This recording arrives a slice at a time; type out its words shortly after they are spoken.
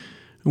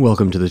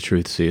Welcome to the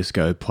Truth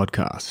CSGO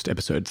podcast,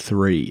 episode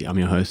 3. I'm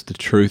your host, The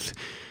Truth.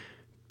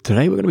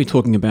 Today we're going to be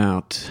talking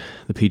about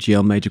the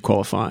PGL major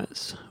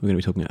qualifiers. We're going to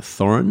be talking about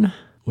Thorin.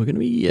 We're going to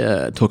be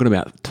talking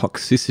about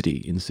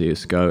toxicity in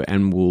CSGO,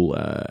 and we'll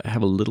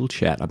have a little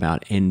chat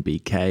about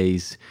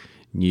NBK's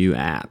new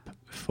app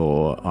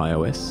for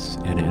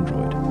iOS and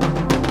Android.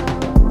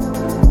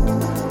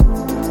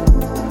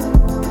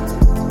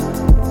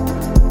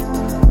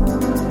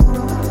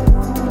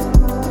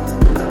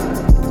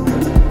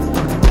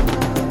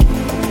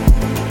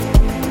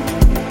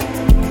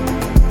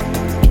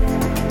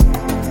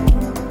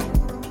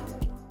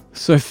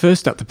 So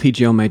first up, the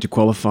PGL Major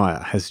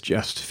Qualifier has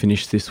just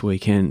finished this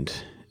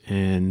weekend,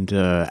 and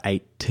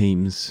 8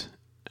 teams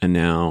are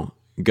now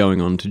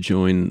going on to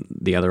join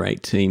the other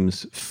 8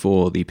 teams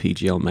for the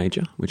PGL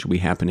Major, which will be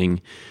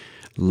happening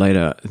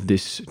later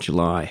this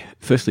July.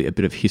 Firstly, a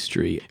bit of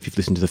history. If you've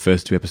listened to the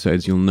first 2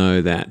 episodes, you'll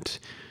know that,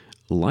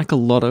 like a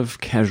lot of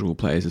casual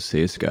players of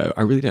CSGO,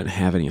 I really don't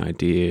have any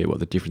idea what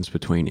the difference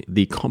between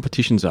the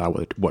competitions are,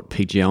 what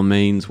PGL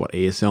means, what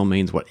ESL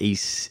means, what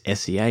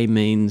SEA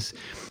means.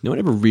 No one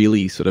ever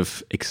really sort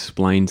of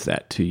explains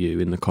that to you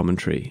in the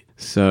commentary.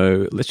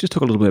 So let's just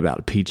talk a little bit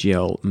about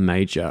PGL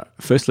Major.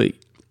 Firstly,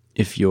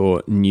 if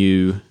you're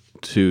new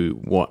to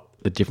what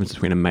the difference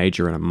between a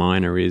major and a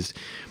minor is,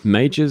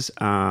 majors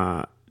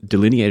are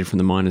delineated from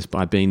the minors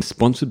by being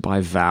sponsored by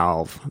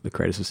Valve, the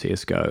creators of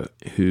CSGO,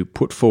 who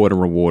put forward a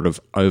reward of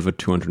over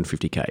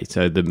 250k.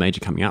 So the major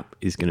coming up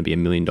is going to be $1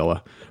 million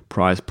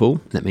prize pool.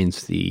 That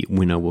means the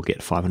winner will get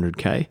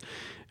 500k,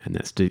 and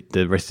that's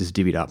the rest is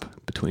divvied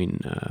up between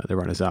the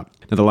runners-up.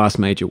 Now, the last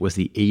major was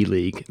the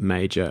E-League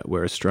major,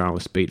 where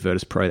Astralis beat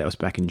Virtus Pro. That was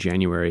back in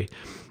January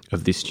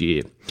of this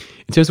year.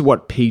 In terms of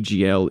what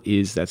PGL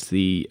is, that's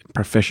the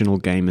Professional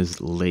Gamers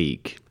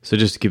League. So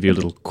just to give you a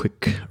little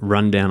quick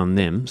rundown on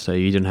them, so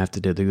you don't have to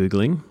do the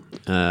Googling.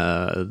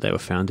 They were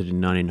founded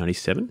in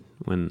 1997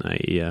 when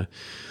they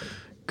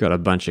got a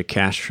bunch of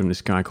cash from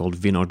this guy called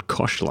Vinod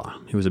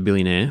Khosla, who was a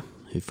billionaire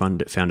who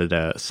founded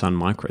Sun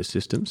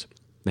Microsystems.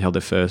 They held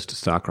their first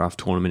StarCraft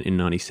tournament in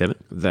 97.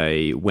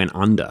 They went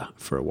under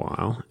for a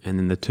while, and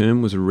then the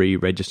term was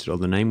re-registered, or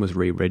the name was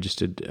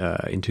re-registered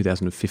in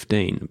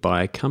 2015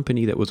 by a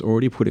company that was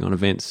already putting on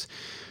events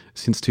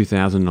since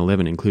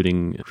 2011,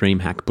 including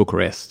DreamHack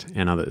Bucharest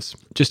and others.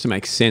 Just to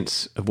make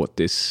sense of what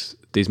these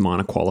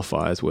minor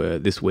qualifiers were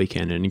this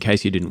weekend, and in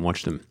case you didn't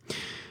watch them,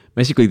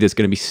 basically there's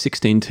going to be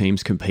 16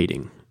 teams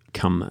competing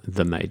come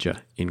the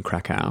major in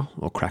Krakow,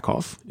 or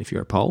Krakow if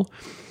you're a Pole,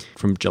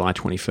 from July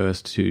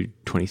 21st to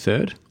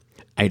 23rd.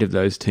 8 of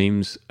those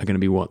teams are going to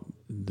be what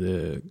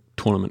the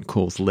tournament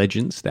calls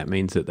legends. That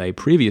means that they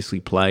previously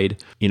played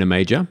in a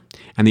major.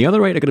 And the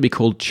other 8 are going to be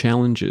called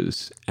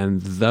challengers.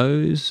 And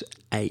those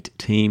 8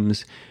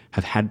 teams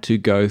have had to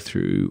go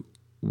through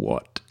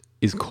what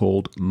is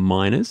called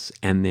minors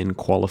and then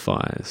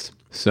qualifiers.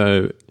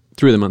 So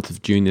through the month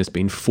of June, there's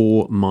been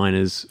 4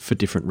 minors for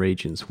different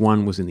regions.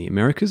 1 was in the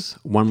Americas,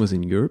 1 was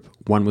in Europe,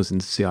 1 was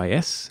in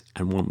CIS,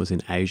 and 1 was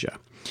in Asia.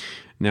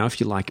 Now,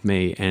 if you're like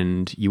me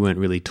and you weren't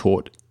really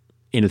taught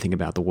anything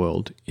about the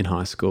world in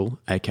high school,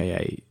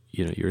 aka,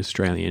 you're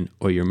Australian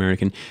or you're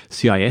American,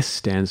 CIS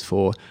stands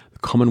for the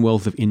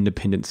Commonwealth of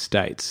Independent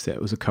States.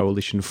 That was a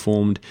coalition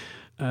formed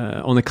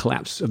on the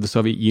collapse of the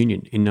Soviet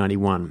Union in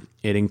 91.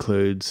 It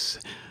includes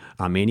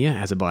Armenia,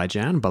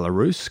 Azerbaijan,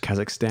 Belarus,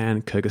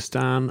 Kazakhstan,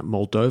 Kyrgyzstan,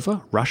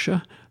 Moldova,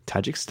 Russia,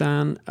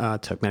 Tajikistan,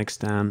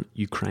 Turkmenistan,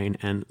 Ukraine,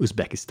 and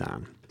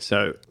Uzbekistan.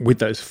 So with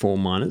those 4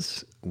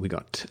 minors, we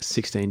got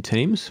 16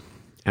 teams,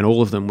 and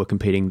all of them were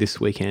competing this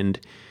weekend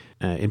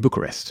in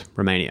Bucharest,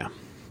 Romania,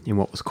 in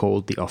what was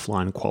called the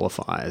offline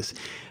qualifiers.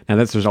 Now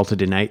that's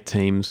resulted in 8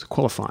 teams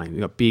qualifying.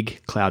 We've got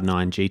Big,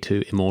 Cloud9,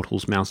 G2,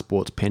 Immortals, Mouse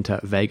Sports,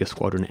 Penta, Vega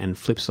Squadron, and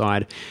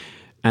Flipside.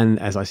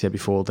 And as I said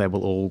before, they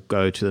will all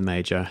go to the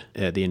major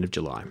at the end of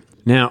July.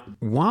 Now,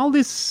 while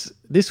this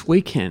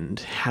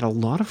weekend had a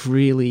lot of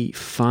really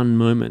fun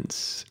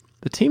moments,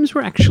 the teams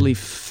were actually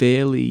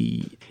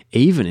fairly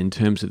even in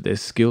terms of their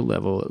skill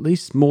level, at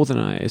least more than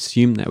I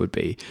assumed they would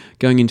be.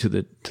 Going into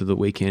the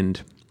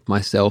weekend,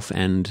 myself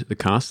and the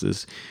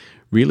casters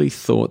really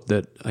thought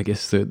that, I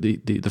guess,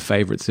 the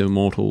favourites, the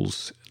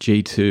Immortals,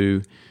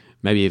 G2,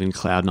 maybe even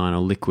Cloud9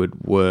 or Liquid,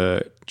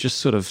 were just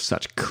sort of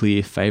such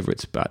clear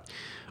favourites, but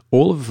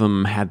all of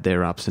them had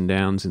their ups and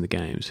downs in the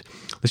games.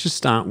 Let's just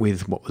start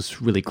with what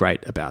was really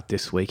great about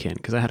this weekend,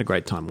 because I had a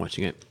great time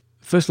watching it.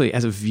 Firstly,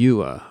 as a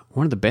viewer,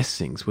 one of the best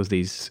things was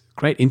these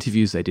great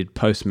interviews they did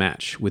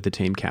post-match with the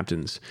team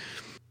captains.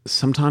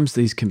 Sometimes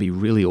these can be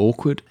really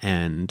awkward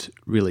and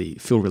really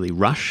feel really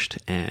rushed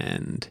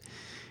and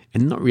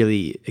not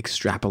really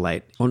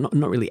extrapolate or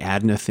not really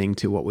add anything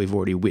to what we've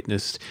already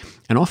witnessed.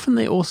 And often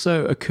they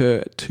also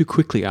occur too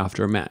quickly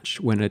after a match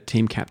when a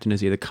team captain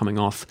is either coming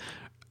off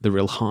the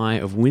real high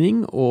of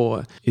winning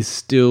or is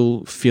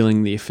still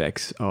feeling the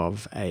effects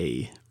of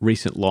a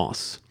recent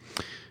loss.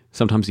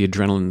 Sometimes the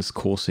adrenaline is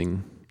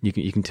coursing.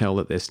 You can tell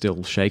that they're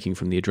still shaking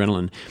from the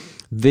adrenaline.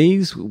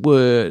 These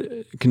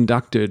were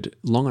conducted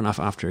long enough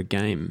after a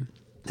game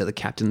that the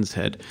captains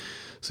had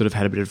sort of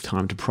had a bit of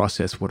time to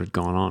process what had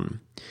gone on.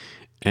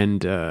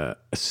 And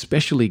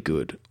especially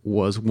good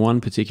was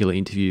one particular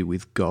interview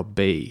with Gob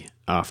B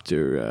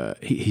after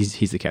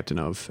he's the captain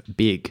of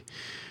Big,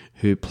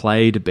 who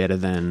played better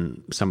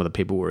than some of the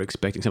people were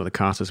expecting, some of the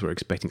casters were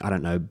expecting. I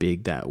don't know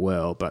Big that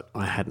well, but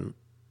they hadn't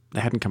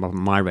come up on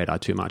my radar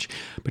too much.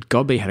 But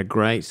Gob B had a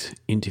great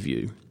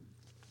interview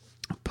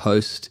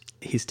post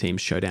his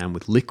team's showdown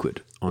with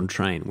Liquid on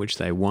Train, which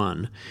they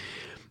won.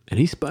 And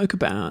he spoke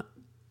about,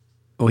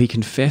 or he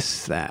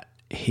confessed that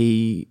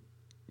he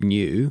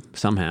knew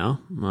somehow,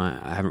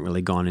 I haven't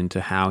really gone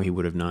into how he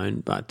would have known,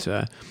 but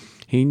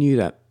he knew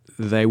that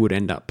they would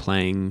end up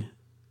playing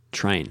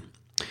Train.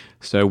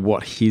 So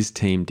what his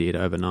team did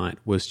overnight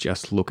was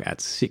just look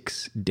at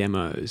 6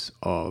 demos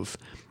of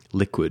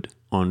Liquid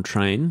on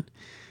Train,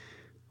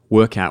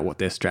 work out what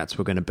their strats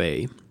were going to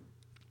be.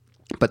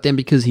 But then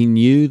because he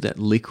knew that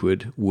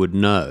Liquid would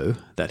know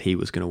that he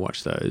was going to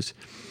watch those,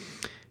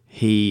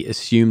 he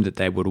assumed that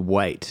they would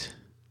wait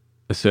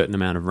a certain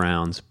amount of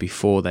rounds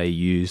before they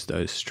used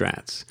those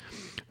strats.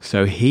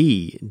 So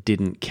he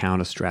didn't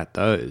counter-strat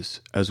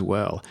those as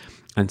well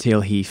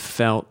until he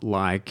felt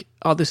like,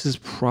 oh, this is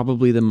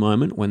probably the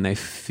moment when they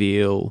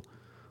feel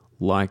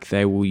like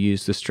they will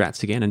use the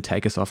strats again and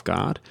take us off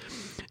guard.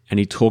 And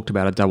he talked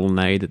about a double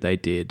nade that they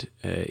did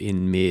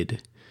in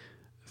mid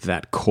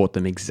that caught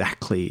them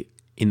exactly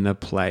in the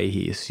play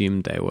he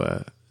assumed they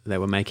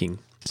were making.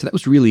 So that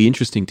was really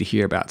interesting to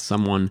hear about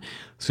someone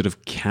sort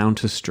of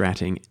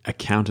counter-stratting a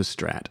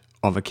counter-strat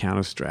of a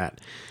counter-strat.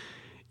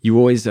 You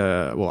always,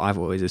 I've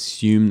always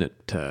assumed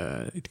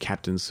that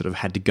captains sort of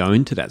had to go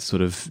into that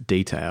sort of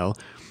detail,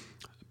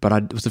 but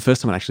it was the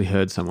first time I actually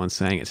heard someone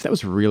saying it. So that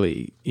was a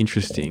really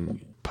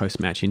interesting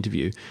post-match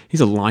interview.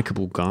 He's a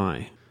likable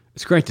guy.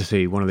 It's great to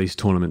see one of these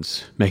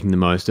tournaments making the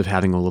most of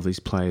having all of these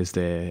players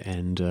there,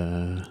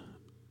 and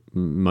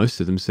most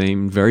of them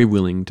seem very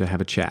willing to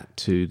have a chat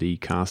to the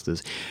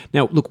casters.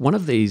 Now, look, one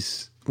of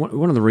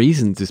the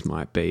reasons this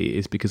might be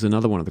is because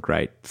another one of the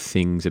great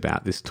things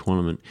about this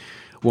tournament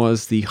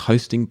was the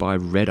hosting by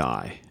Red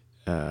Eye.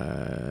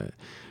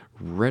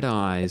 Red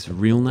Eye's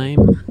real name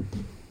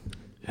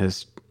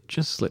has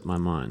just slipped my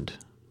mind.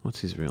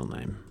 What's his real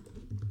name?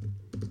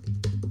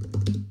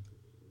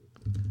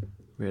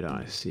 Red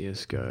Eye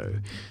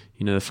CSGO.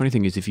 You know, the funny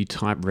thing is if you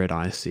type Red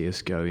Eye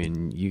CSGO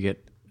in, you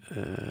get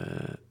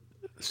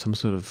some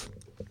sort of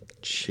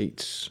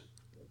cheats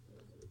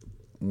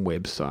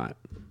website.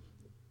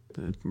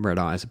 Red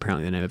Eye is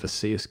apparently the name of a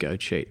CSGO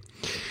cheat.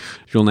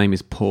 His real name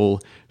is Paul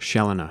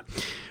Challoner.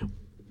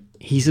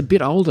 He's a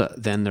bit older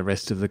than the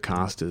rest of the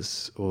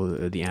casters or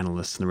the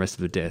analysts and the rest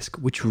of the desk,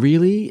 which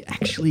really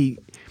actually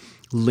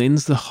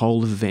lends the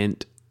whole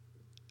event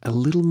a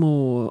little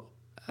more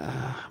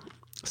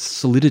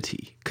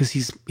solidity, because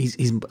he's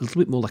a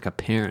little bit more like a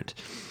parent,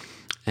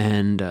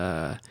 and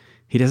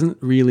he doesn't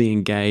really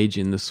engage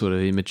in the sort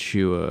of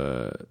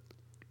immature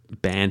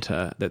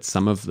banter that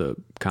some of the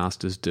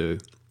casters do.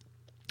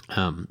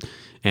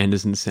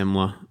 Anders and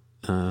Semler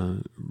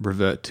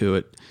revert to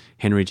it.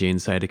 Henry G and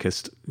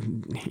Sadekist,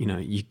 you know,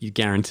 you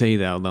guarantee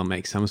they'll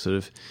make some sort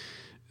of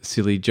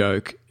silly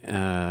joke.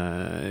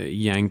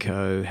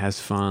 Yanko has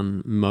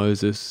fun.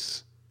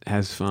 Moses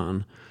has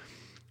fun.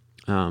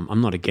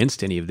 I'm not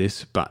against any of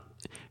this, but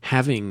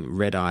having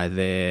Red Eye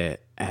there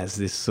as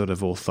this sort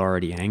of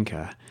authority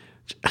anchor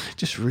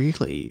just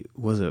really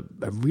was a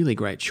really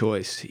great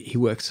choice. He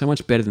works so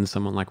much better than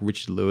someone like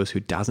Richard Lewis,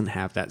 who doesn't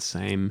have that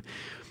same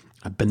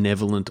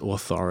benevolent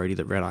authority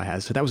that Red Eye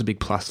has. So that was a big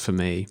plus for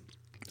me.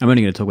 I'm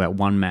only going to talk about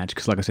one match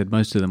because, like I said,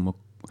 most of them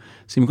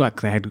seemed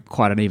like they had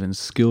quite an even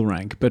skill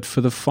rank. But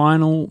for the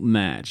final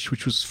match,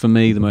 which was for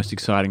me the most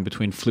exciting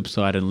between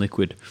Flipside and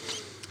Liquid,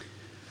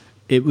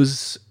 it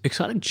was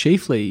exciting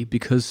chiefly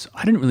because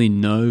I didn't really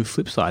know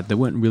Flipside. They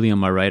weren't really on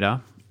my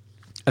radar.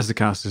 As the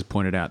casters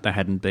pointed out, they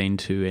hadn't been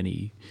to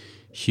any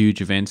huge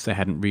events. They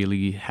hadn't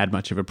really had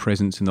much of a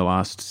presence in the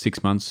last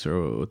 6 months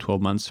or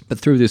 12 months. But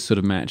through this sort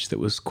of match that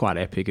was quite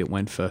epic, it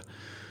went for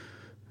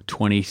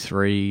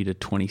 23 to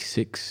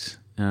 26.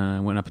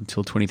 Went up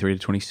until 23 to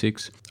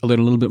 26. I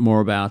learned a little bit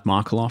more about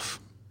Markeloff,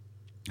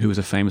 who was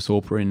a famous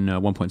AWPer in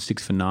 1.6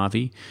 for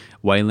Na'Vi.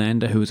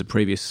 Waylander, who was a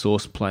previous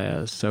Source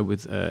player. So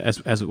with as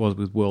it was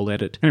with World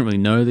Edit. I don't really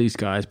know these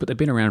guys, but they've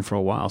been around for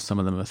a while. Some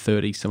of them are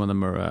 30, some of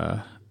them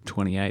are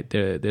 28.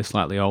 They're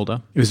slightly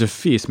older. It was a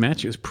fierce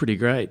match. It was pretty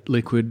great.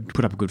 Liquid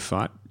put up a good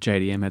fight.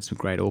 JDM had some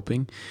great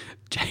AWPing.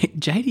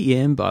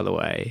 JDM, by the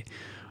way,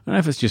 I don't know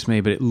if it's just me,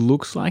 but it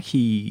looks like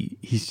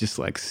he's just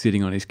like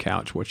sitting on his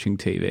couch watching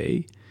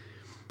TV.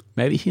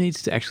 Maybe he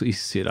needs to actually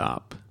sit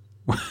up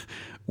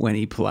when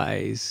he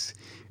plays.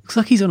 Looks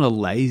like he's on a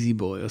lazy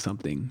boy or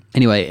something.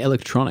 Anyway,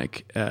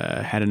 Electronic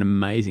had an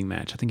amazing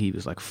match. I think he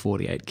was like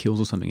 48 kills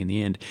or something in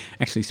the end.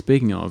 Actually,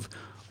 speaking of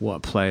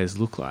what players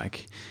look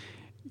like,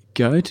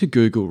 go to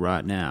Google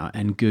right now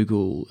and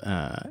Google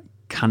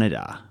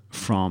Canada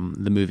from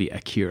the movie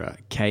Akira,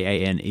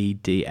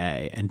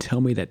 Kaneda, and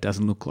tell me that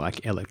doesn't look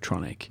like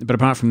electronic. But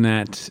apart from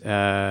that,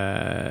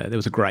 there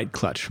was a great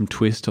clutch from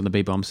Twist on the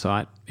B-Bomb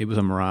site. It was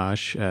a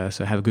Mirage,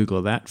 so have a Google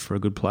of that for a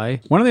good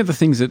play. One of the other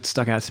things that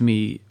stuck out to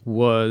me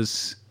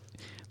was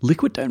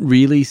Liquid don't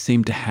really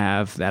seem to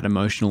have that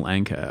emotional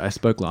anchor. I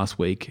spoke last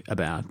week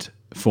about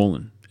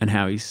Fallen and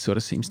how he sort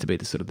of seems to be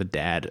the sort of the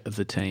dad of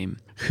the team.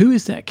 Who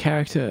is that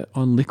character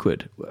on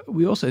Liquid?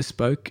 We also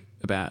spoke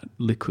about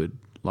Liquid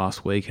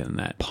last week and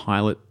that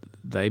pilot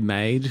they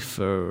made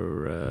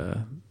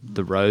for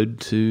the road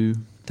to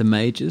the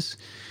majors,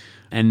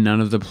 and none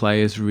of the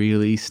players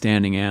really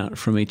standing out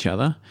from each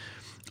other.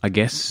 I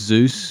guess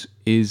Zeus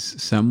is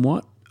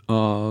somewhat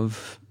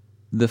of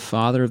the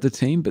father of the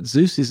team, but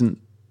Zeus isn't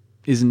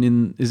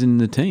in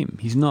the team.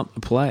 He's not a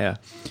player.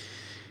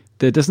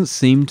 There doesn't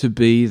seem to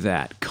be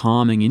that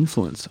calming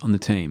influence on the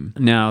team.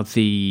 Now,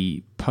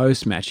 the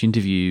post-match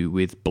interview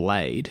with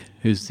Blade,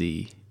 who's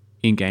the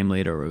in-game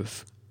leader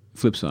of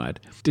Flipside,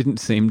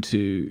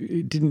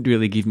 didn't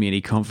really give me any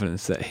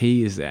confidence that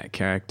he is that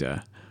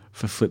character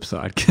for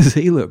Flipside, because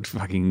he looked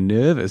fucking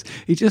nervous.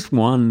 He just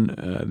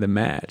won the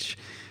match,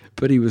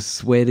 but he was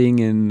sweating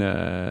and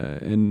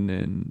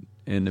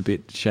a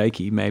bit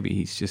shaky. Maybe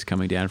he's just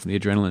coming down from the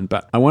adrenaline.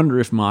 But I wonder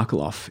if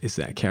Markeloff is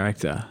that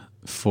character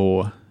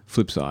for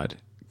Flipside,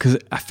 because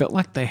I felt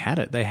like they had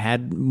it. They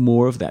had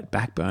more of that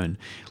backbone.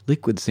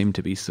 Liquid seemed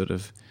to be sort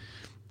of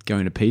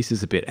going to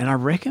pieces a bit, and I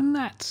reckon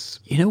that's,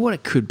 you know what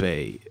it could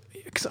be,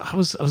 because I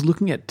was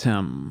looking at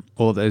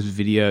all of those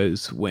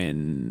videos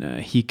when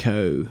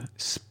Hiko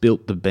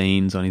spilt the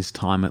beans on his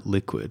time at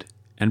Liquid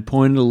and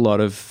pointed a lot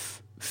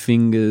of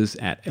fingers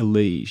at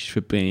Elige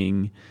for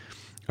being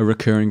a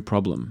recurring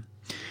problem.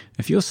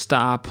 If your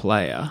star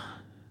player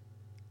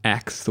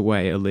acts the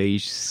way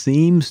Elige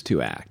seems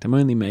to act, I'm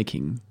only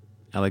making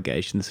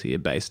allegations here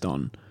based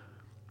on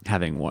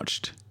having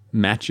watched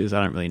matches.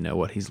 I don't really know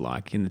what he's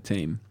like in the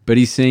team, but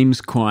he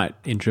seems quite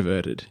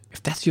introverted.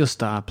 If that's your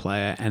star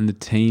player and the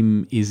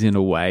team is in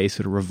a way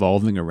sort of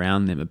revolving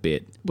around them a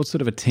bit, what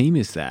sort of a team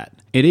is that?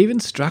 It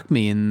even struck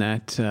me in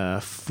that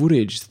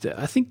footage that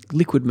I think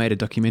Liquid made a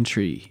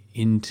documentary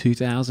in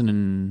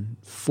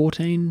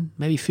 2014,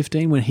 maybe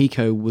 15, when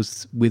Hiko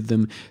was with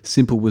them,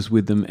 Simple was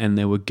with them, and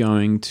they were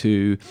going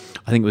to,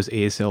 I think it was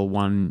ESL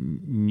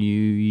 1 New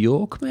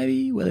York,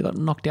 maybe, where they got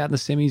knocked out in the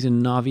semis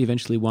and Na'Vi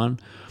eventually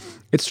won.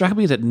 It struck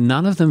me that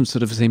none of them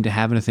sort of seemed to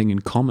have anything in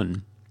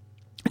common.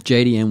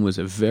 JDM was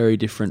a very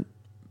different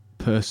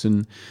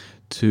person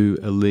to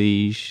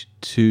Elige,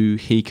 to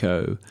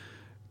Hiko,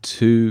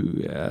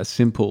 to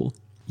Simple.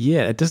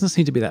 Yeah, it doesn't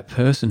seem to be that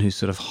person who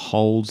sort of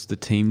holds the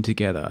team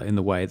together in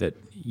the way that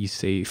you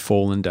see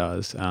Fallen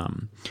does.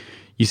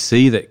 You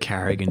see that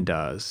Carrigan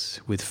does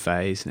with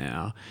FaZe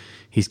now.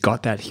 He's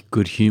got that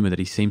good humour that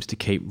he seems to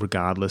keep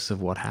regardless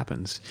of what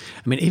happens.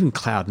 I mean, even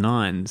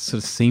Cloud9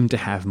 sort of seem to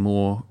have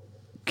more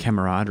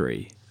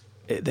camaraderie.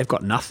 They've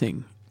got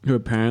nothing, who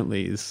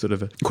apparently is sort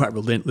of quite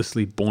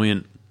relentlessly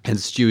buoyant, and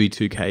Stewie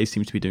 2K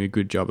seems to be doing a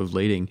good job of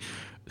leading.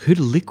 Who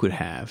do Liquid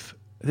have?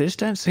 They just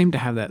don't seem to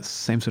have that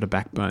same sort of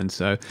backbone,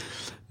 so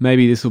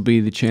maybe this will be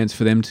the chance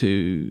for them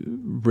to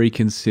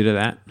reconsider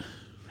that,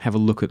 have a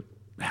look at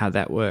how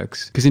that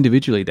works. Because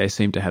individually they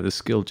seem to have the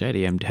skill.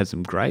 JDM had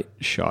some great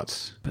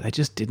shots, but they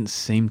just didn't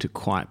seem to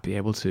quite be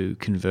able to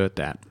convert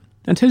that.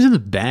 In terms of the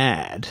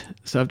bad,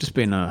 so I've just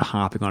been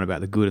harping on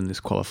about the good in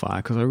this qualifier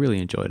because I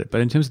really enjoyed it.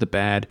 But in terms of the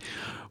bad,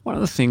 one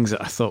of the things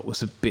that I thought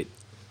was a bit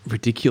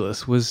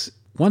ridiculous was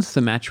once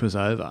the match was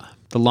over,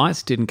 the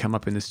lights didn't come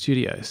up in the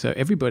studio. So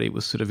everybody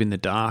was sort of in the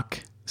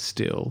dark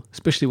still,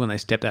 especially when they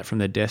stepped out from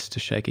their desks to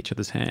shake each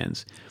other's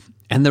hands.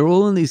 And they're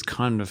all in these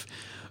kind of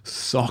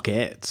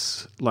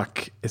sockettes.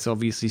 Like, it's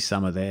obviously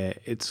summer there.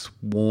 It's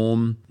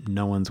warm.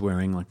 No one's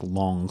wearing like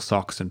long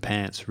socks and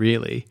pants,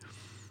 really.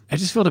 I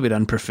just felt a bit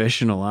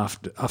unprofessional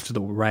after the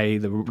way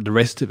the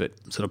rest of it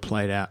sort of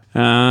played out.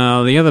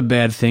 The other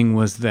bad thing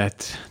was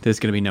that there's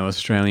going to be no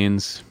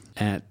Australians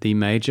at the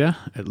major,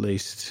 at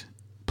least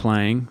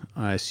playing.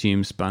 I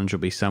assume Sponge will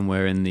be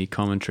somewhere in the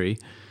commentary,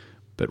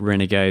 but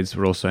Renegades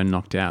were also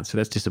knocked out, so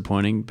that's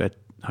disappointing, but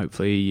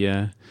hopefully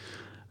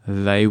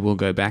they will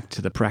go back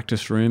to the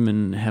practice room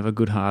and have a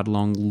good hard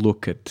long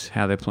look at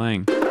how they're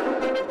playing.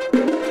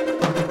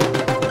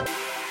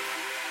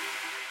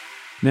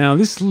 Now,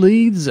 this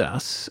leads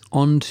us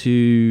on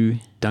to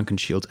Duncan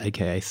Shields,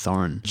 aka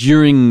Thorin.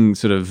 During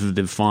sort of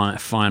the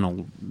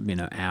final,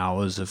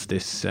 hours of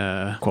this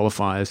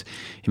qualifiers,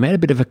 he made a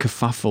bit of a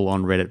kerfuffle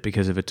on Reddit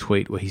because of a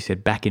tweet where he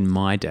said, "Back in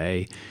my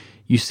day,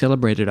 you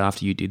celebrated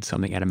after you did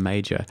something at a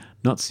major,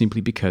 not simply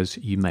because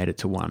you made it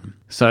to one."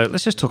 So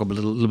let's just talk a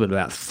little bit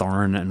about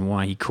Thorin and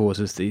why he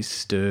causes these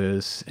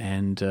stirs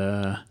and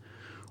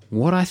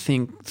what I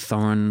think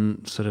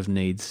Thorin sort of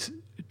needs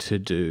to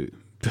do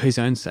for his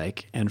own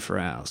sake and for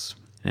ours.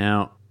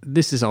 Now,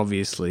 this is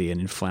obviously an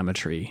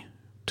inflammatory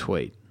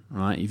tweet,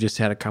 right? You've just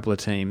had a couple of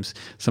teams,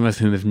 some of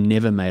whom have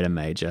never made a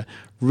major,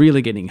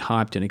 really getting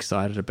hyped and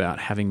excited about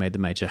having made the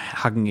major,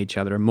 hugging each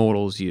other.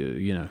 Immortals,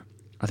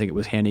 I think it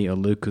was Henny or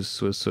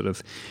Lucas was sort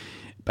of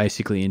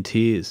basically in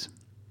tears.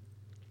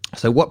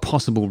 So what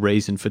possible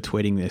reason for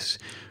tweeting this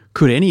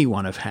could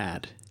anyone have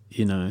had?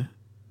 You know,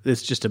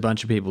 there's just a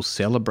bunch of people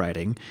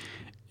celebrating,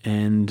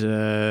 and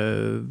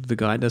the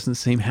guy doesn't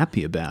seem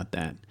happy about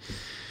that.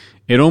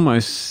 It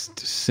almost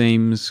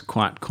seems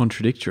quite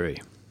contradictory.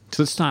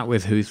 So let's start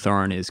with who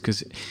Thorin is,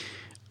 because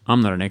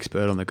I'm not an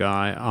expert on the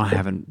guy. I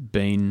haven't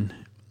been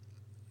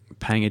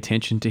paying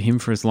attention to him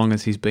for as long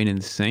as he's been in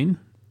the scene.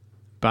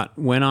 But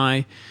when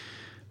I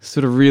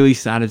sort of really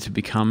started to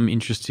become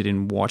interested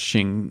in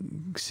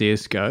watching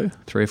CSGO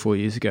 3 or 4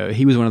 years ago,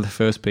 he was one of the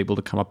first people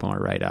to come up on my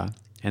radar.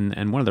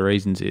 And one of the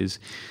reasons is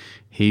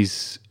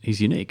he's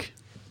unique.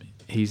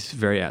 He's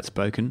very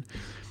outspoken.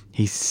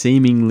 He's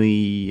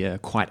seemingly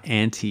quite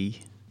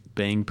anti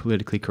being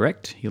politically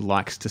correct. He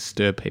likes to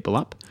stir people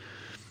up,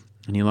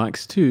 and he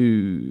likes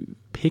to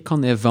pick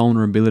on their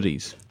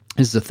vulnerabilities.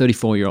 This is a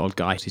 34-year-old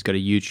guy. He's got a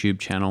YouTube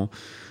channel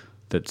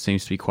that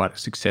seems to be quite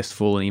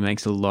successful, and he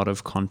makes a lot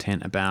of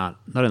content about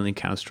not only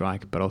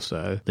Counter-Strike, but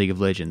also League of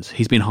Legends.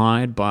 He's been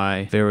hired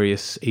by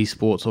various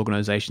esports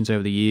organizations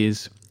over the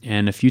years,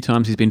 and a few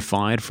times he's been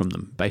fired from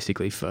them,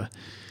 basically for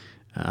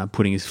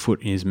putting his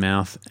foot in his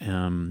mouth.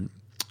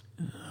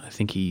 I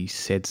think he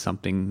said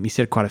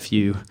quite a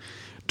few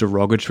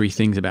derogatory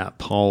things about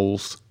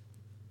polls,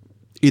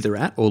 either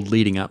at or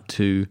leading up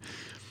to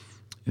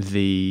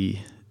the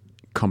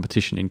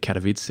competition in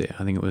Katowice.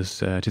 I think it was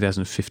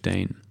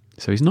 2015.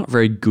 So he's not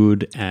very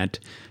good at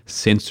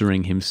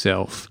censoring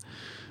himself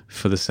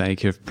for the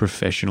sake of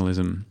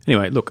professionalism.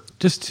 Anyway, look,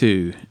 just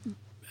to,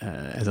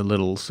 as a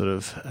little sort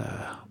of,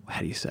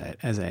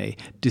 as a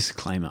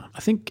disclaimer,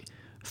 I think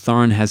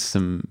Thorin has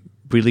some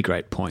really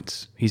great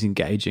points. He's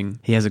engaging.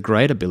 He has a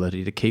great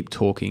ability to keep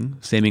talking,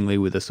 seemingly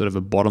with a sort of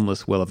a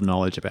bottomless well of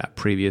knowledge about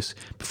previous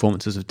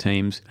performances of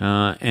teams.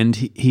 And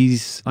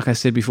he's, like I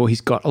said before,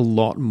 he's got a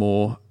lot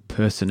more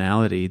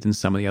personality than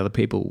some of the other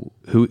people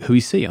who we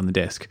see on the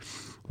desk.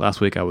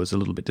 Last week I was a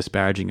little bit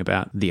disparaging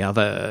about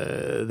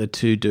the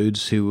two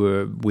dudes who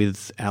were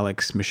with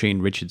Alex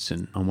Machine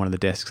Richardson on one of the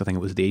desks. I think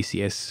it was the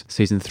ECS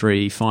Season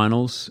 3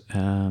 finals.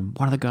 One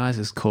of the guys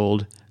is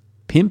called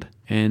Pimp,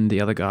 and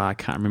the other guy I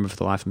can't remember for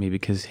the life of me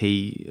because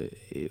he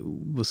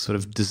was sort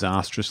of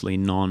disastrously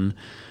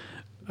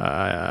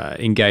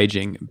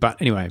engaging. But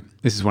anyway,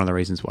 this is one of the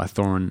reasons why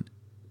Thorin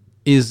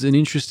is an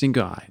interesting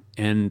guy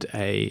and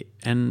a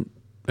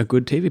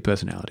good TV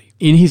personality.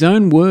 In his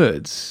own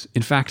words,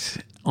 in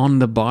fact, on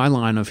the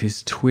byline of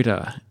his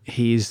Twitter,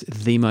 he's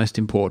the most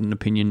important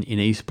opinion in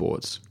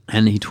esports.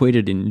 And he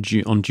tweeted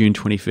on June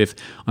 25th,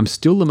 "I'm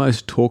still the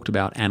most talked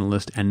about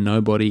analyst and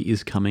nobody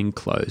is coming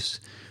close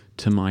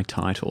to my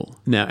title."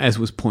 Now, as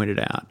was pointed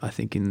out, I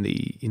think in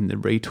the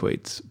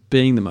retweets,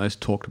 being the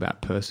most talked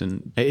about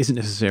person isn't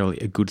necessarily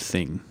a good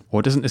thing,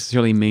 or doesn't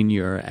necessarily mean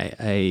you're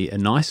a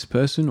nice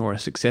person or a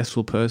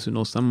successful person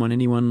or someone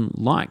anyone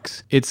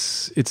likes.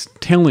 It's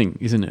telling,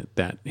 isn't it,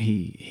 that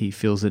he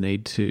feels the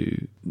need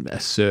to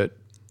assert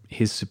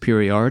his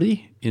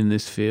superiority in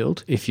this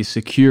field. If you're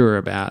secure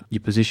about your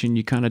position,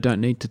 you kind of don't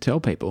need to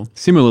tell people.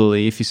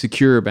 Similarly, if you're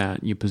secure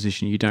about your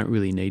position, you don't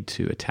really need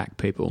to attack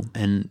people.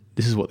 And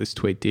this is what this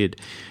tweet did.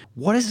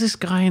 What is this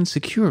guy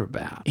insecure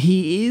about?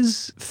 He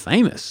is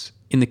famous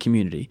in the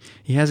community.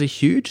 He has a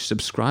huge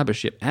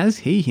subscribership, as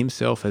he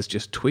himself has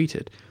just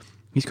tweeted.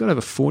 He's got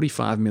over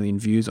 45 million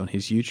views on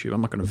his YouTube.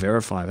 I'm not going to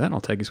verify that.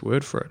 I'll take his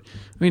word for it.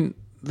 I mean,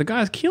 the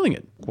guy's killing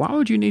it. Why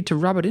would you need to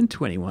rub it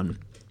into anyone?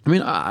 I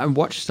mean, I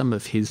watched some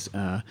of his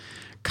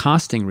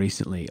casting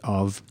recently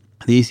of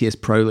the ECS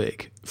Pro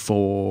League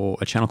for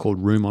a channel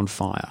called Room on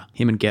Fire.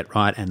 Him and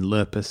GetRight and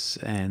Lurpus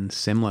and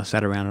Semler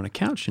sat around on a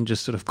couch and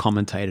just sort of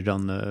commentated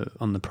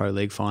on the Pro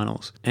League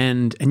finals.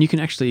 And you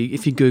can actually,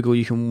 if you Google,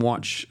 you can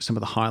watch some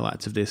of the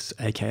highlights of this,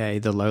 aka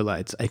the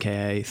lowlights,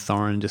 aka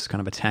Thorin just kind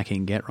of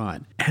attacking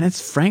GetRight. And it's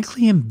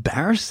frankly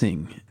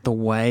embarrassing the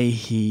way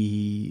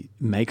he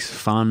makes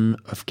fun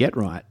of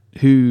GetRight,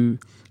 who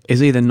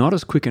is either not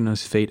as quick on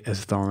his feet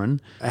as Thorin,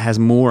 has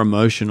more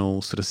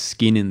emotional sort of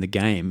skin in the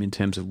game in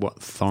terms of what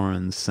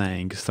Thorin's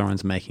saying, because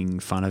Thorin's making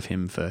fun of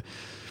him for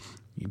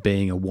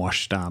being a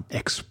washed-up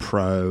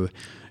ex-pro.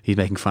 He's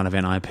making fun of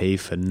NIP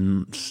for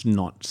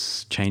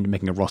not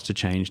making a roster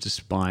change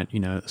despite,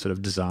 sort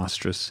of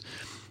disastrous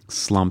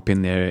slump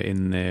in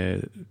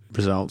their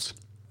results.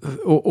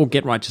 Or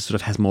GetRight just sort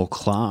of has more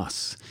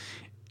class.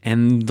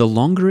 And the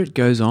longer it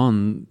goes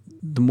on,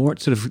 the more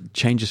it sort of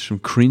changes from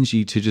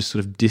cringy to just sort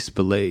of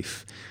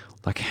disbelief.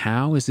 Like,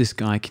 how is this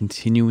guy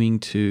continuing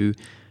to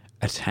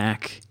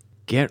attack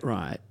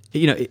GetRight?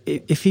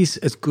 If he's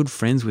as good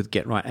friends with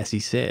GetRight as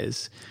he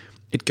says,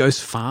 it goes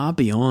far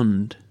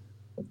beyond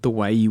the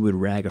way you would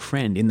rag a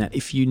friend, in that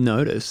if you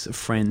notice a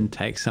friend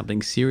takes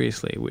something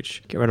seriously,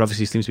 which GetRight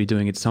obviously seems to be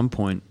doing at some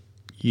point,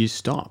 you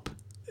stop.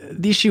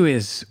 The issue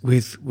is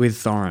with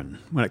Thorin,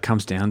 when it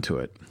comes down to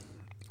it,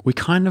 we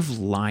kind of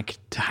like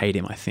to hate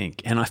him, I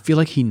think. And I feel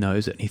like he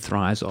knows it and he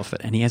thrives off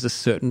it. And he has a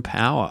certain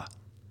power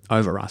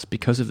over us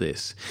because of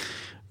this.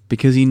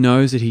 Because he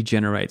knows that he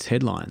generates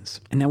headlines.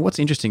 And now what's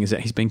interesting is that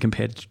he's been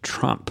compared to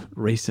Trump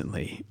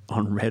recently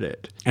on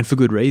Reddit. And for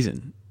good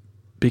reason.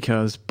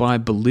 because by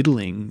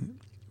belittling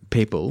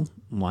people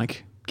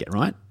like Get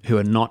Right, who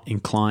are not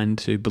inclined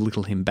to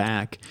belittle him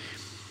back,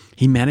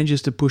 he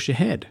manages to push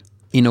ahead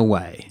in a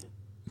way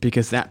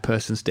because that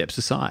person steps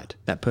aside.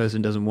 That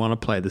person doesn't want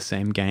to play the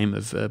same game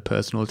of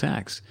personal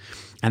attacks.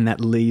 And that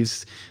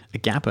leaves a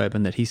gap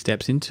open that he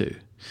steps into.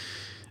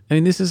 I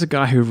mean, this is a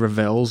guy who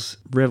revels,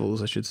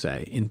 I should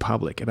say, in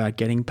public about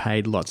getting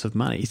paid lots of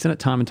money. He's done it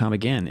time and time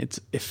again.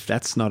 If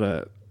that's not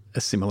a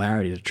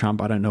similarity to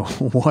Trump, I don't know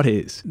what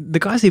is. The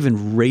guy's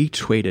even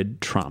retweeted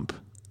Trump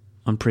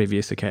on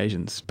previous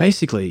occasions.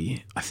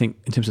 Basically, I think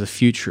in terms of the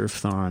future of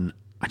Thorin,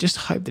 I just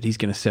hope that he's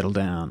going to settle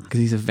down because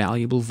he's a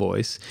valuable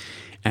voice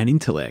and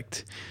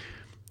intellect.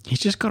 He's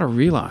just got to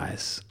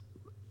realise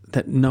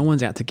that no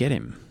one's out to get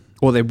him.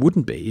 Or there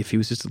wouldn't be if he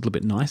was just a little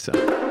bit nicer.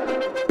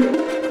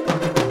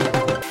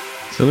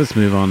 So let's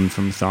move on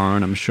from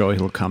Thorin. I'm sure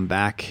he'll come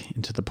back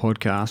into the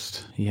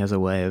podcast. He has a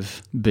way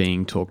of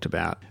being talked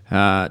about.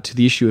 To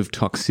the issue of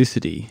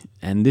toxicity,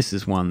 and this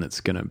is one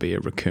that's going to be a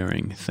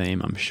recurring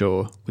theme, I'm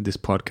sure, with this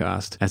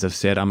podcast. As I've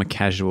said, I'm a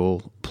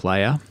casual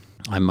player.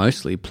 I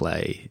mostly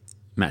play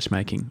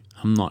matchmaking.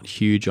 I'm not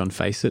huge on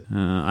Faceit.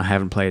 I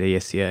haven't played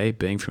ESEA,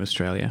 being from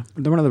Australia.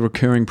 One of the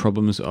recurring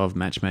problems of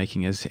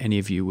matchmaking, as any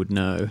of you would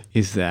know,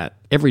 is that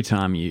every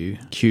time you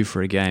queue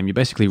for a game, you're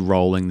basically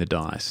rolling the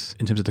dice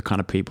in terms of the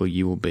kind of people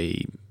you will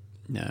be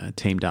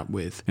teamed up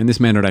with. And this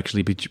may not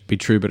actually be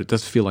true, but it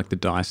does feel like the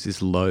dice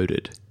is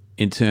loaded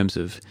in terms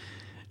of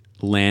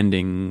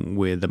landing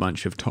with a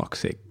bunch of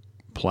toxic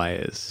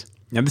players.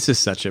 Now, this is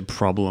such a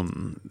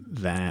problem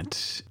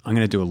that I'm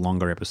going to do a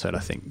longer episode, I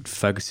think,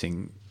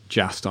 focusing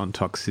just on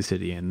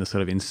toxicity and the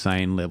sort of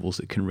insane levels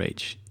it can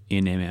reach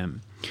in MM.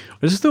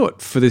 I just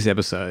thought for this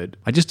episode,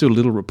 I'd just do a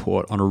little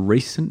report on a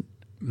recent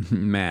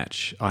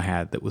match I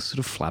had that was sort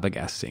of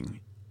flabbergasting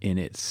in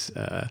its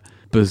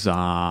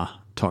bizarre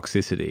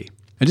toxicity.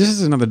 And just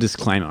as another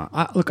disclaimer,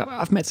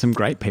 I've met some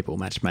great people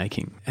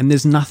matchmaking, and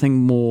there's nothing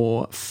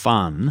more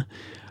fun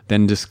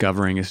than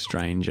discovering a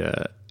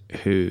stranger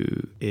who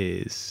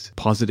is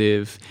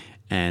positive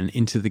and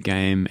into the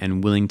game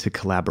and willing to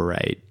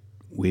collaborate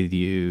with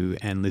you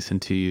and listen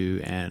to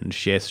you and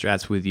share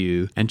strats with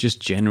you and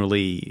just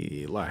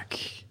generally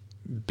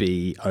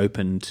be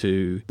open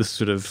to the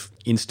sort of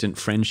instant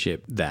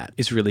friendship that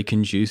is really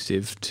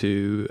conducive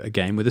to a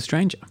game with a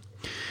stranger.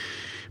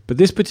 But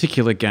this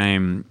particular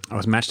game, I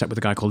was matched up with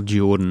a guy called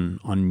Jordan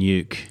on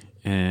Nuke,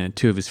 and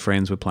two of his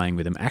friends were playing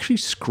with him. I actually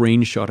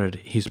screenshotted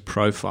his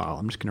profile.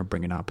 I'm just going to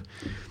bring it up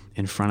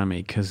in front of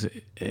me because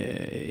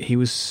he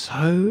was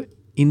so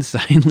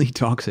insanely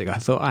toxic. I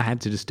thought I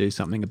had to just do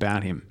something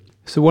about him.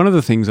 So one of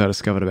the things I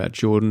discovered about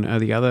Jordan are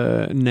the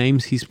other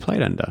names he's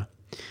played under.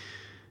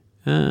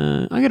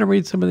 I'm going to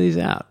read some of these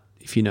out.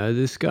 If you know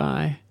this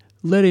guy,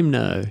 let him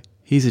know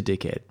he's a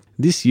dickhead.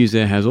 This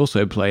user has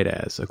also played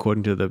as,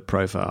 according to the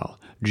profile,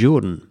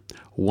 Jordan,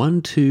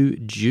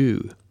 12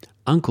 Jew,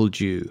 Uncle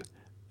Jew,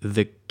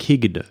 The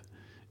Kigd,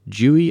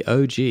 Jewy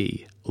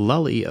OG,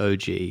 Lully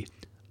OG,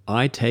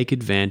 I take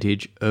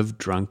advantage of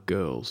drunk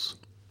girls.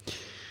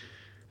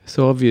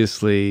 So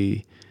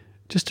obviously,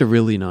 just a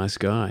really nice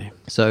guy.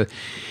 So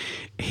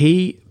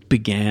he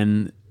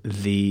began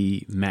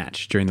the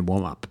match during the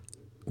warm-up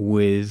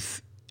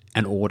with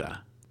an order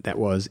that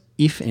was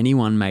if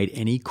anyone made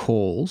any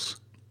calls,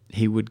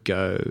 he would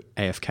go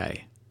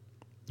AFK.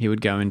 He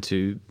would go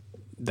into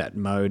that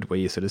mode where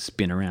you sort of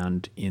spin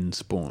around in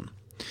spawn.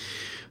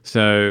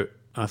 So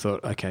I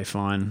thought, okay,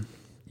 fine,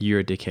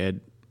 you're a dickhead,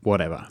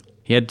 whatever.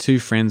 He had two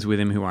friends with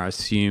him who I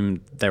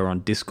assumed they were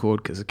on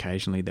Discord because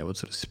occasionally they would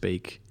sort of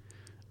speak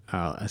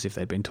as if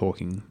they'd been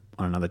talking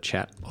on another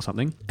chat or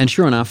something. And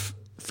sure enough,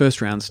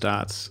 first round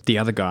starts, the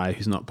other guy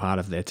who's not part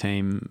of their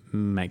team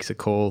makes a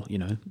call,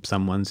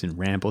 someone's in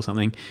ramp or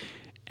something,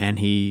 and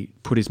he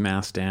put his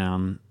mouse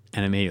down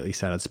and immediately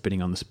started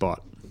spinning on the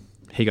spot.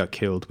 He got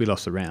killed. We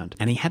lost the round.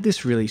 And he had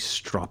this really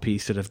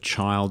stroppy, sort of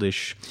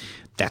childish,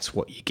 that's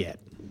what you get,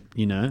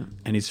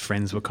 and his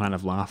friends were kind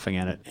of laughing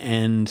at it.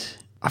 And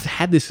I've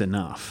had this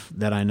enough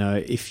that I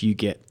know if you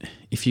get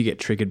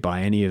triggered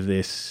by any of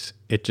this,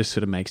 it just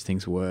sort of makes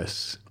things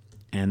worse.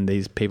 And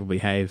these people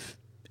behave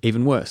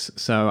even worse.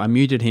 So I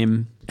muted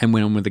him and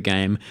went on with the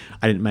game.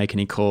 I didn't make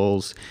any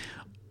calls.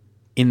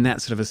 In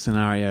that sort of a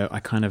scenario, I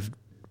kind of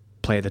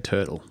play the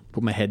turtle,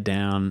 put my head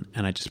down,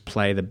 and I just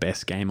play the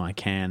best game I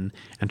can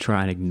and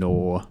try and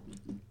ignore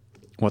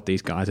what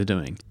these guys are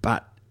doing.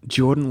 But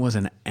Jordan was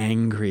an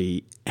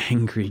angry,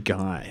 angry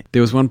guy.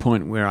 There was one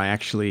point where I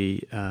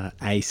actually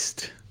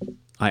aced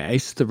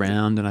the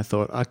round, and I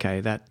thought,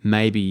 okay, that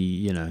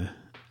maybe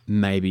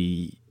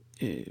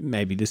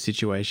the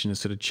situation has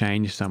sort of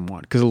changed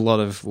somewhat, because a lot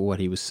of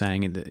what he was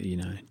saying,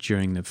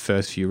 during the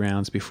first few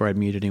rounds before I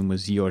muted him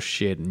was "you're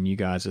shit" and "you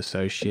guys are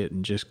so shit"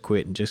 and "just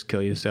quit" and "just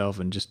kill yourself"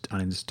 and "just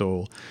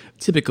uninstall."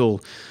 Typical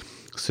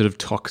sort of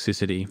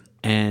toxicity.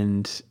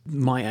 And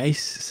my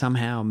ace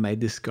somehow made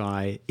this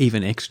guy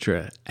even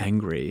extra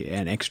angry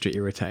and extra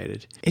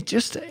irritated. It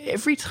just,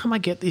 every time I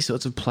get these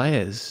sorts of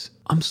players,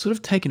 I'm sort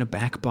of taken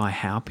aback by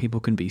how people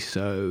can be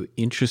so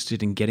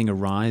interested in getting a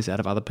rise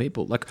out of other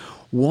people. Like,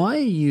 why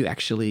are you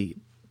actually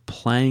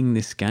playing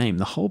this game?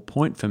 The whole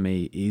point for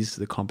me is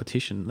the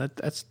competition.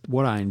 That's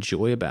what I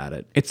enjoy about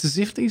it. It's as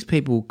if these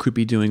people could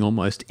be doing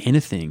almost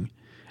anything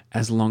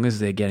as long as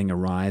they're getting a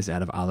rise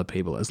out of other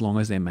people, as long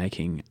as they're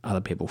making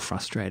other people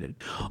frustrated.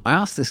 I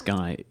asked this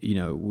guy,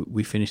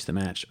 we finished the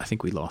match. I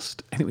think we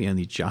lost. I think we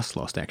only just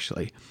lost,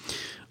 actually.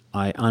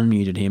 I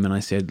unmuted him and I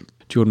said,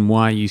 Jordan,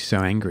 why are you so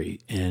angry?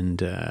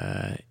 And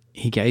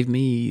he gave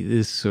me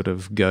this sort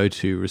of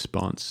go-to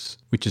response,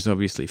 which is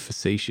obviously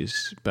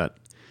facetious, but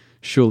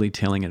surely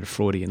telling it a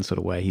Freudian sort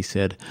of way. He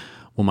said,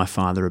 well, my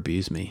father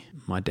abused me.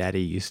 My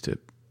daddy used to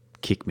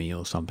kick me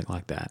or something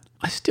like that.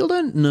 I still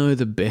don't know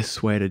the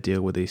best way to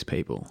deal with these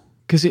people.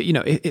 Because,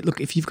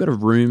 look, if you've got a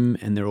room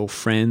and they're all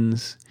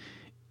friends,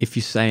 if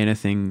you say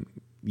anything,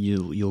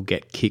 you'll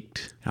get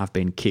kicked. I've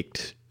been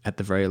kicked at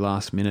the very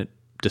last minute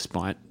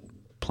despite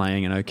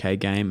playing an okay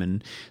game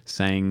and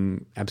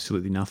saying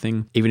absolutely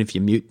nothing. Even if you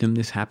mute them,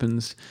 this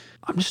happens.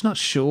 I'm just not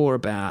sure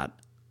about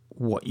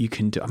what you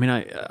can do. I mean,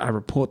 I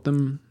report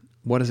them.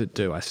 What does it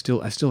do? I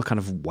still kind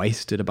of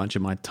wasted a bunch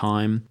of my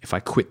time. If I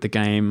quit the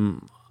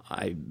game,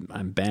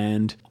 I'm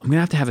banned. I'm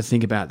going to have a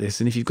think about this.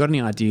 And if you've got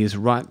any ideas,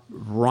 write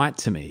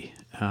to me.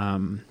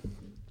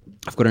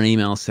 I've got an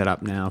email set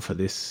up now for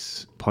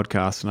this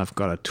podcast, and I've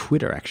got a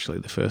Twitter, actually,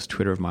 the first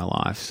Twitter of my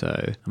life.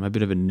 So I'm a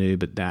bit of a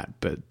noob at that.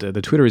 But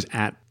the Twitter is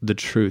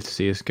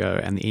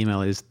 @TheTruthCSGO, and the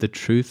email is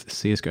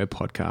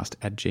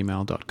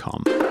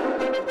thetruthcsgopodcast@gmail.com.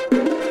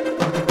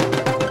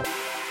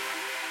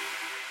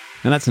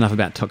 Now that's enough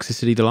about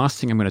toxicity. The last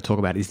thing I'm going to talk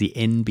about is the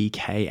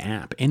NBK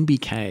app.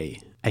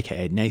 NBK,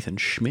 aka Nathan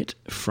Schmidt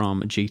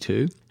from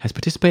G2, has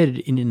participated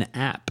in an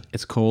app.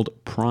 It's called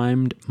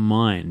Primed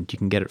Mind. You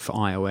can get it for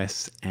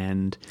iOS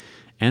and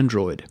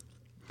Android.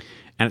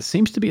 And it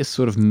seems to be a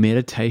sort of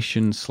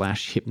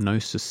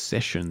meditation/hypnosis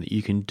session that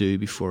you can do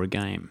before a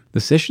game.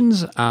 The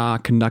sessions are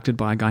conducted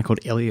by a guy called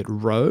Elliot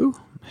Rowe,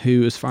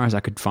 who, as far as I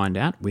could find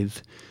out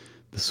with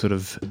the sort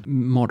of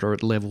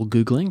moderate level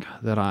Googling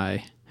that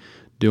I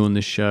do on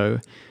this show,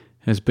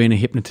 has been a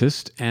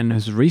hypnotist and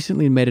has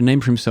recently made a name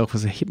for himself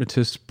as a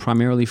hypnotist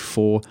primarily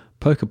for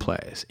poker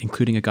players,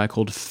 including a guy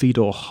called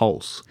Fedor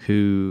Holz,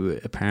 who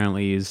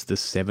apparently is the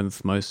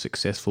 7th most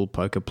successful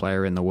poker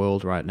player in the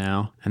world right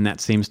now. And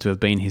that seems to have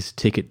been his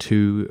ticket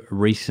to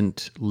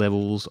recent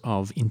levels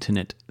of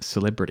internet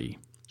celebrity.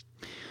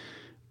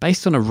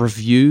 Based on a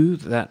review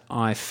that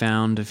I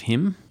found of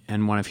him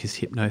and one of his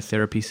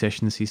hypnotherapy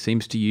sessions, he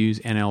seems to use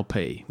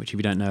NLP, which, if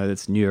you don't know,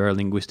 that's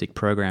neuro-linguistic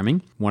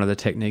programming. One of the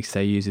techniques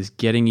they use is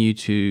getting you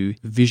to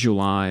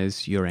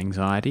visualize your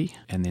anxiety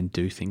and then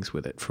do things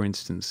with it. For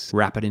instance,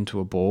 wrap it into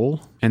a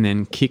ball and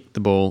then kick the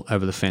ball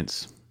over the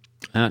fence.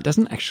 It's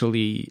not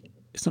actually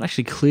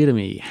clear to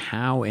me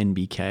how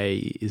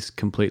NBK is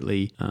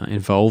completely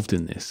involved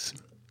in this.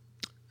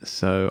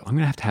 So I'm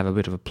going to have a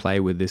bit of a play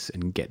with this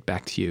and get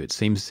back to you. It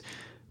seems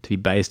to be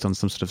based on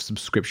some sort of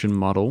subscription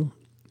model,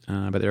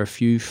 but there are a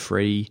few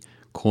free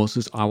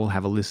courses. I will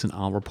have a listen.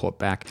 I'll report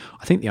back.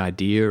 I think the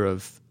idea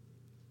of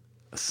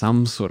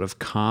some sort of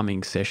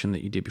calming session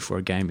that you did before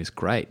a game is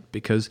great,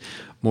 because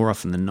more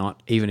often than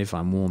not, even if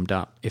I'm warmed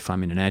up, if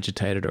I'm in an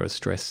agitated or a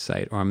stressed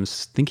state, or I'm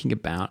thinking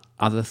about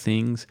other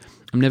things,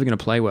 I'm never going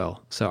to play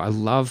well. So I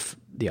love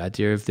the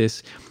idea of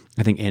this.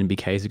 I think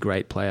NBK is a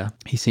great player.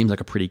 He seems like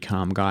a pretty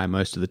calm guy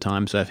most of the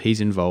time. So if he's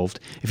involved,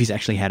 if he's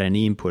actually had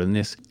any input in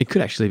this, it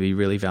could actually be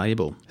really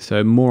valuable.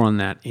 So more on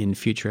that in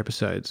future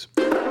episodes.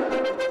 I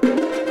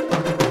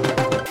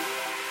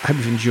hope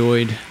you've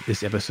enjoyed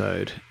this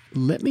episode.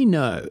 Let me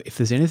know if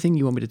there's anything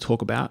you want me to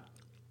talk about.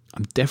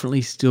 I'm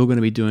definitely still going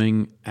to be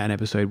doing an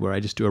episode where I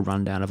just do a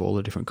rundown of all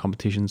the different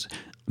competitions.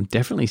 I'm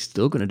definitely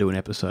still going to do an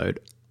episode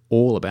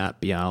all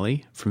about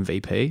Bialy from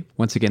VP.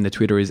 Once again, the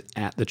Twitter is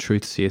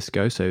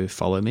 @TheTruthCSGO, so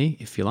follow me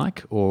if you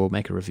like, or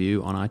make a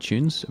review on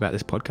iTunes about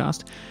this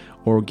podcast,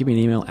 or give me an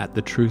email at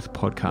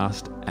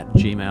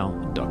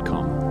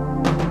thetruthpodcast@gmail.com.